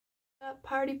up,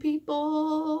 party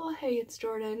people? Hey, it's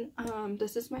Jordan.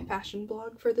 This is my fashion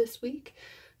blog for this week,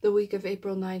 the week of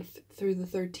April 9th through the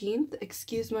 13th.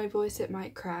 Excuse my voice, it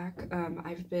might crack.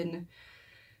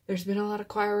 There's been a lot of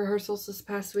choir rehearsals this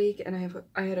past week, and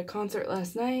I had a concert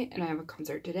last night, and I have a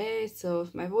concert today, so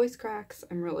if my voice cracks,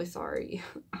 I'm really sorry.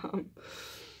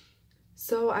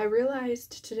 So I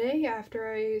realized today,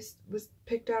 after I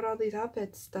picked out all these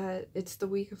outfits, that it's the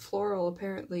week of Floral,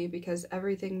 apparently, because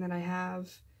everything that I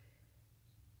have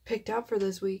picked out for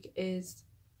this week is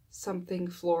something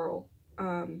floral,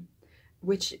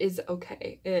 which is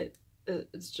okay. It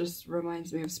just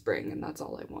reminds me of spring, and that's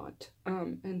all I want.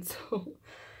 And so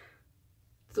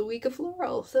it's the week of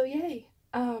Floral, so yay.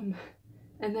 And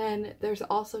then there's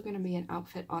also going to be an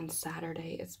outfit on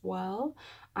Saturday as well.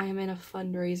 I am in a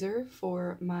fundraiser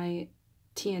for my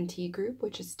TNT group,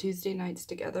 which is Tuesday nights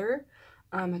together,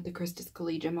 at the Christus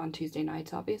Collegium on Tuesday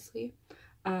nights, obviously.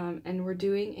 And we're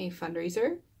doing a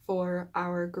fundraiser for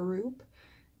our group,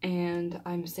 and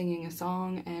I'm singing a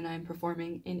song and I'm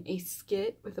performing in a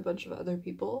skit with a bunch of other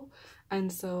people.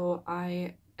 And so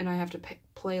I have to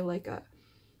play like a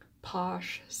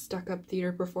posh stuck-up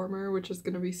theater performer, which is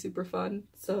gonna be super fun.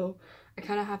 So I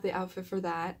kind of have the outfit for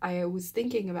that. I was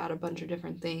thinking about a bunch of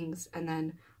different things, and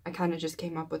then I kind of just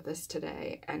came up with this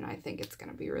today, and I think it's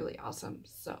gonna be really awesome.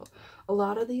 So a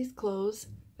lot of these clothes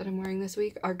that I'm wearing this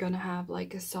week are gonna have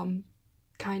like some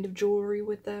kind of jewelry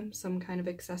with them, some kind of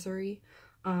accessory,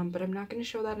 but I'm not gonna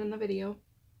show that in the video.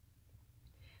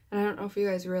 And I don't know if you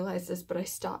guys realize this, but I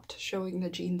stopped showing the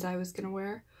jeans I was gonna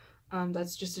wear.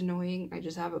 That's just annoying. I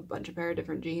just have a bunch of pair of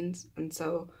different jeans, and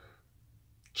so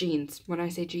jeans. When I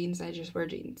say jeans, I just wear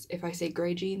jeans. If I say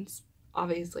gray jeans,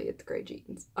 obviously it's gray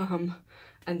jeans.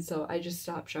 And so I just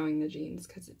stopped showing the jeans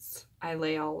because I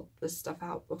lay all this stuff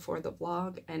out before the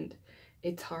vlog, and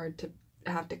it's hard to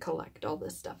have to collect all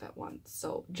this stuff at once.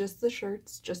 So just the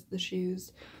shirts, just the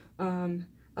shoes.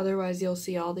 Otherwise you'll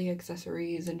see all the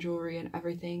accessories and jewelry and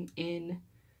everything in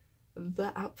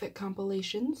the outfit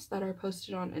compilations that are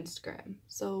posted on Instagram.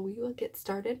 So we will get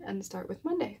started and start with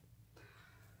Monday.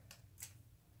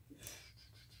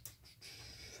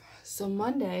 So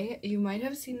Monday, you might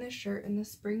have seen this shirt in the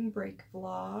spring break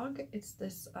vlog. It's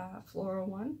this floral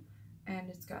one, and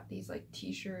it's got these like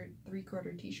t-shirt,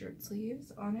 3/4 t-shirt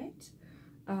sleeves on it.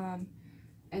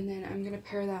 And then I'm gonna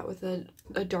pair that with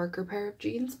a darker pair of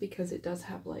jeans because it does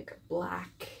have like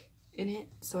black in it,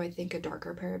 so I think a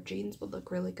darker pair of jeans would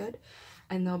look really good,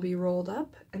 and they'll be rolled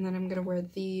up. And then I'm gonna wear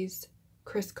these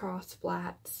crisscross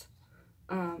flats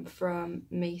from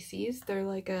Macy's. They're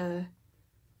like I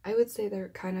would say they're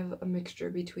kind of a mixture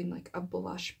between like a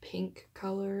blush pink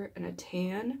color and a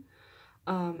tan,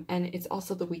 and it's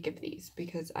also the week of these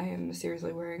because I am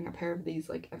seriously wearing a pair of these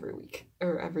like every week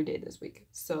or every day this week,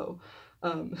 so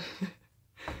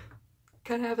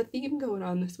kind of have a theme going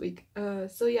on this week.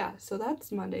 So yeah, so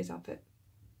that's Monday's outfit.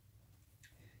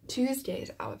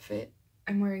 Tuesday's outfit,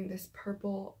 I'm wearing this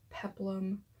purple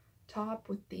peplum top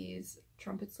with these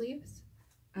trumpet sleeves,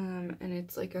 and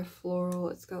it's like a floral.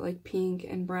 It's got like pink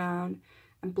and brown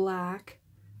and black,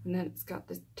 and then it's got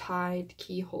this tied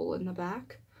keyhole in the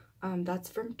back. That's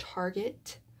from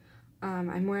Target.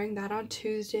 I'm wearing that on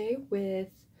Tuesday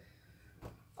with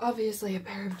obviously a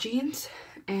pair of jeans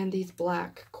and these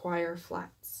black choir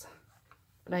flats.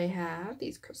 But I have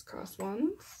these crisscross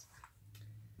ones.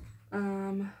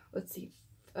 Let's see.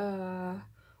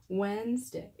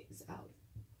 Wednesday's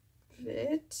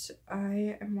outfit,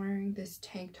 I am wearing this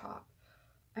tank top.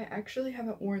 I actually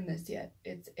haven't worn this yet.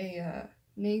 It's a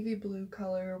navy blue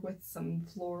color with some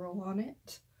floral on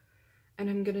it. And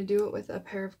I'm gonna do it with a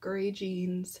pair of gray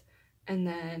jeans, and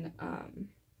then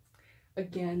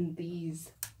again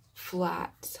these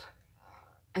flats,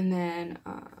 and then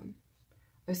I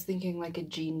was thinking like a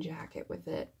jean jacket with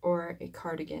it or a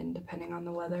cardigan depending on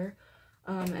the weather.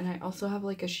 And I also have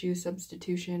like a shoe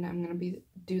substitution. I'm gonna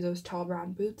do those tall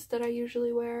brown boots that I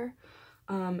usually wear.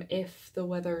 If the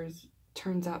weather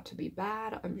turns out to be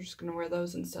bad, I'm just gonna wear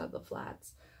those instead of the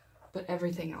flats, but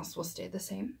everything else will stay the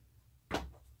same.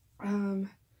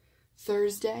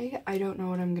 Thursday, I don't know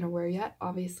what I'm gonna wear yet,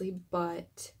 obviously,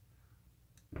 but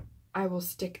I will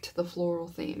stick to the floral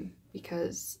theme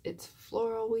because it's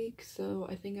floral week, so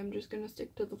I think I'm just gonna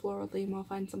stick to the floral theme. I'll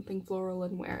find something floral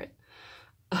and wear it.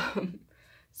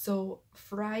 So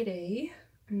Friday,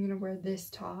 I'm gonna wear this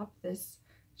top, this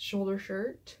shoulder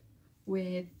shirt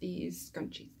with these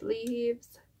scrunchy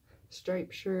sleeves,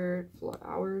 striped shirt,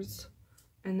 flowers,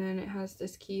 and then it has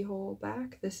this keyhole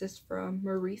back. This is from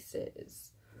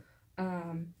Maurice's.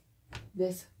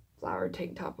 This flower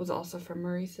tank top was also from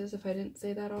Maurice's, if I didn't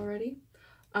say that already.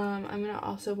 I'm gonna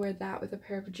also wear that with a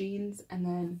pair of jeans, and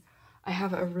then I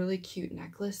have a really cute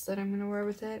necklace that I'm going to wear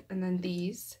with it, and then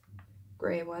these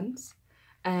gray ones.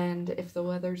 And if the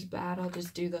weather's bad, I'll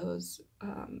just do those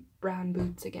brown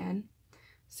boots again.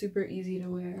 Super easy to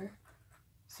wear,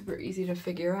 super easy to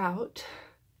figure out.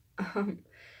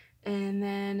 And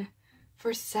then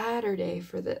for Saturday,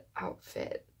 for the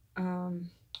outfit, I'm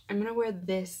gonna wear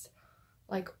this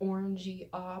like orangey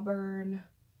auburn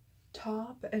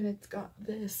top, and it's got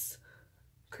this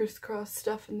crisscross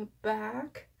stuff in the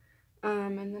back.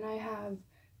 And then I have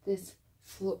this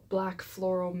black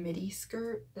floral midi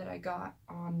skirt that I got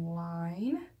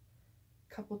online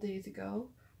a couple days ago.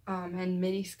 And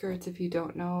midi skirts, if you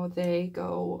don't know, they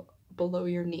go below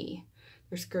your knee.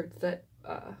 They're skirts that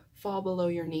fall below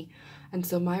your knee. And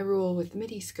so my rule with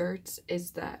midi skirts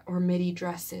is that, or midi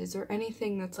dresses, or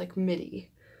anything that's like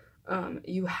midi,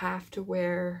 you have to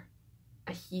wear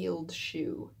a heeled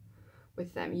shoe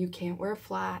with them. You can't wear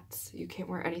flats. You can't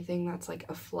wear anything that's like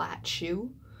a flat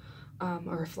shoe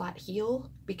or a flat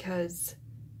heel, because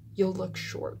you'll look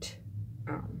short.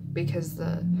 Because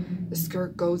the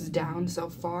skirt goes down so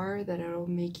far that it'll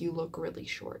make you look really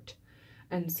short.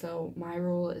 And so my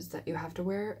rule is that you have to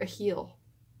wear a heel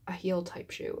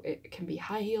type shoe. It can be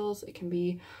high heels, it can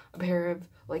be a pair of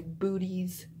like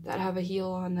booties that have a heel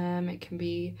on them, it can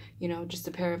be, you know, just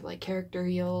a pair of like character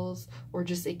heels, or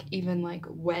just like even like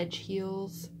wedge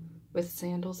heels with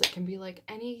sandals. It can be like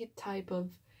any type of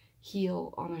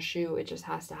heel on a shoe, it just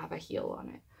has to have a heel on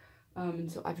it.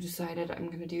 And so I've decided I'm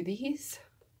gonna do these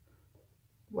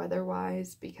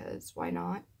weather-wise, because why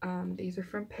not? These are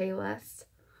from Payless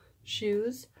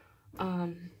shoes.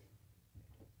 And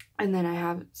then I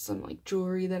have some like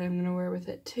jewelry that I'm gonna wear with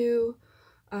it too.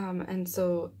 And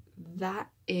so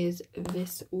that is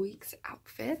this week's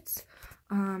outfits.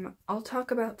 I'll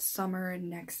talk about summer in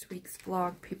next week's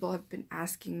vlog. People have been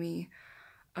asking me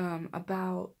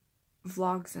about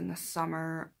vlogs in the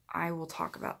summer. I will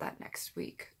talk about that next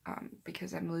week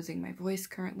because I'm losing my voice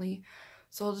currently.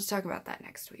 So I'll just talk about that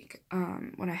next week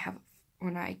when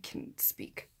I can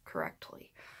speak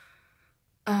correctly.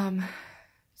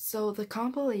 So the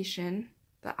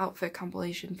outfit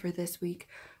compilation for this week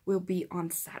will be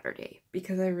on Saturday,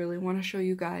 because I really want to show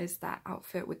you guys that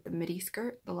outfit with the midi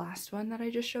skirt, the last one that I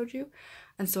just showed you.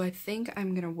 And so I think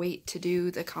I'm gonna wait to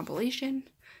do the compilation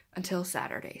until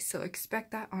Saturday. So expect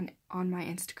that on my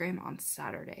Instagram on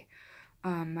Saturday.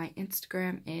 My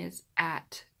Instagram is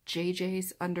at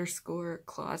jjs_closet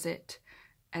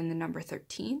and the number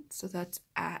 13. So that's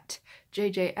at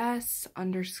jjs_closet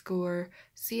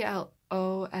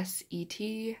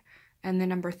and the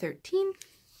number 13.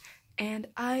 And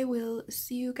I will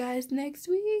see you guys next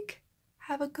week.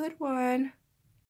 Have a good one.